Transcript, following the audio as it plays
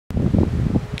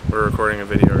We're recording a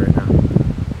video right now.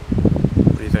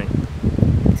 What do you think?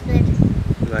 It's good.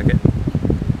 You like it?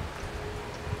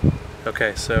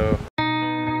 Okay, so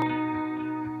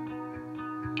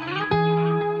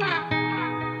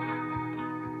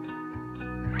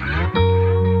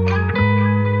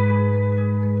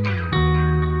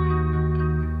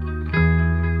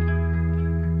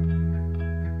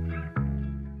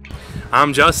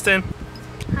I'm Justin.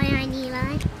 Hi, I'm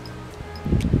Eli.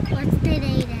 What's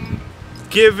today, Dad?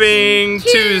 Giving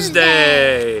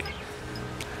Tuesday.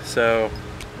 So,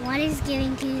 What is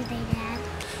Giving Tuesday, Dad?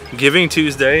 Giving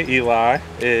Tuesday, Eli,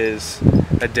 is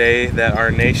a day that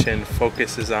our nation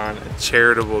focuses on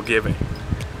charitable giving.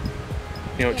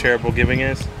 You know what charitable giving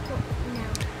is? No.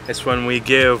 It's when we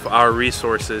give our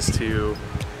resources to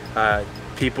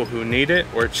people who need it,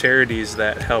 or charities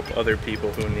that help other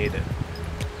people who need it.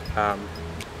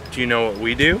 Do you know what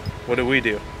we do? What do we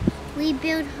do? We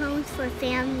build homes for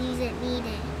families that need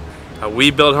it. We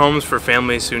build homes for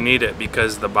families who need it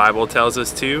because the Bible tells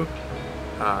us to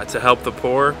help the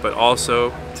poor, but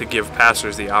also to give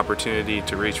pastors the opportunity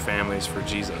to reach families for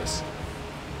Jesus.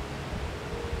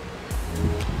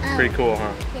 Pretty cool,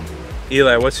 huh? Yeah.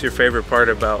 Eli, what's your favorite part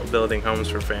about building homes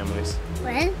for families?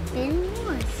 Well, building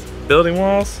walls. Building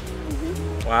walls?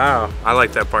 Mm-hmm. Wow, I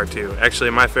like that part too.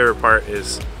 Actually, my favorite part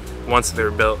is once they're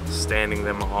built, standing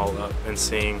them all up and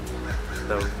seeing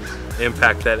the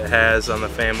impact that it has on the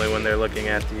family when they're looking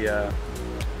at the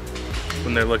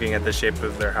shape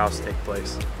of their house take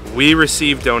place. We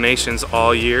receive donations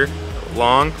all year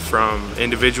long from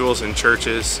individuals and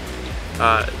churches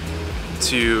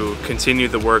to continue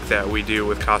the work that we do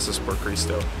with Casas por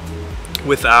Cristo.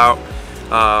 Without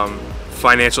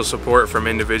financial support from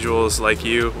individuals like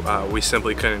you, we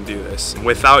simply couldn't do this.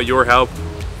 Without your help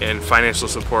and financial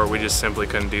support, we just simply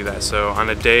couldn't do that. So on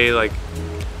a day like,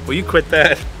 will you quit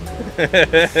that?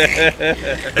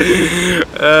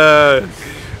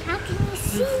 How can you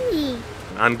see me?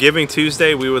 On Giving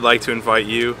Tuesday, we would like to invite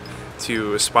you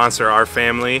to sponsor our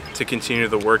family to continue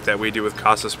the work that we do with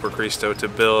Casas por Cristo to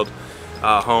build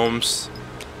homes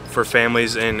for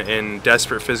families in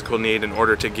desperate physical need in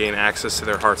order to gain access to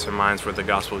their hearts and minds with the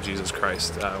gospel of Jesus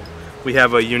Christ. We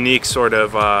have a unique sort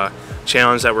of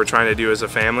challenge that we're trying to do as a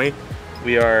family.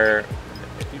 We are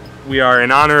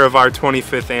in honor of our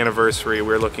 25th anniversary.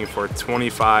 We're looking for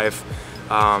 25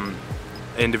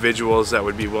 individuals that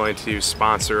would be willing to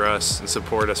sponsor us and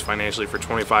support us financially for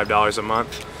 $25 a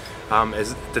month.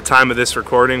 At the time of this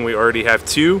recording, we already have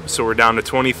 2, so we're down to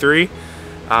 23.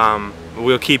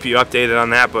 We'll keep you updated on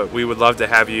that, but we would love to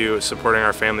have you supporting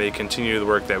our family to continue the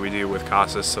work that we do with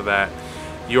Casas so that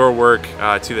your work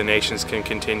to the nations can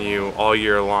continue all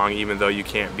year long, even though you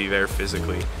can't be there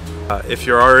physically. If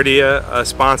you're already a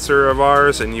sponsor of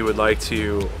ours and you would like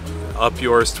to up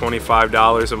yours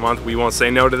 $25 a month, we won't say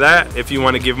no to that. If you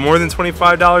want to give more than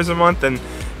 $25 a month, then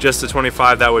just the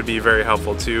 $25, that would be very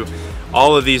helpful too.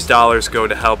 All of these dollars go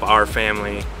to help our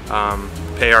family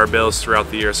pay our bills throughout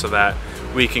the year so that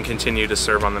we can continue to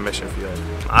serve on the mission field.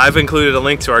 I've included a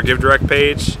link to our GiveDirect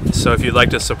page, so if you'd like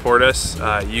to support us,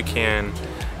 you can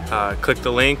click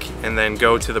the link and then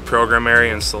go to the program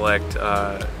area and select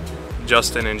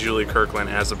Justin and Julie Kirkland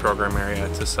as the program area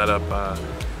to set up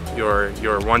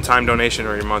your one-time donation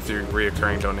or your monthly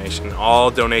reoccurring donation. All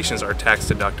donations are tax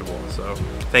deductible, so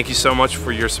thank you so much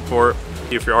for your support.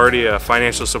 If you're already a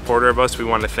financial supporter of us, we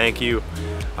want to thank you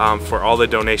for all the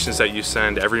donations that you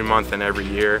send every month and every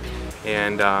year,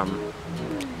 and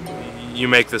you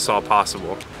make this all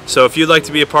possible. So if you'd like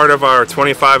to be a part of our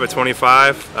 25 at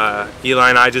 25, Eli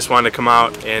and I just wanted to come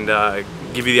out and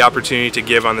give you the opportunity to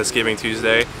give on this Giving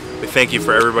Tuesday. We thank you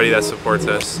for everybody that supports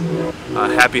us.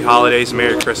 Happy holidays,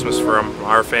 Merry Christmas from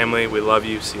our family. We love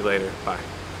you. See you later. Bye.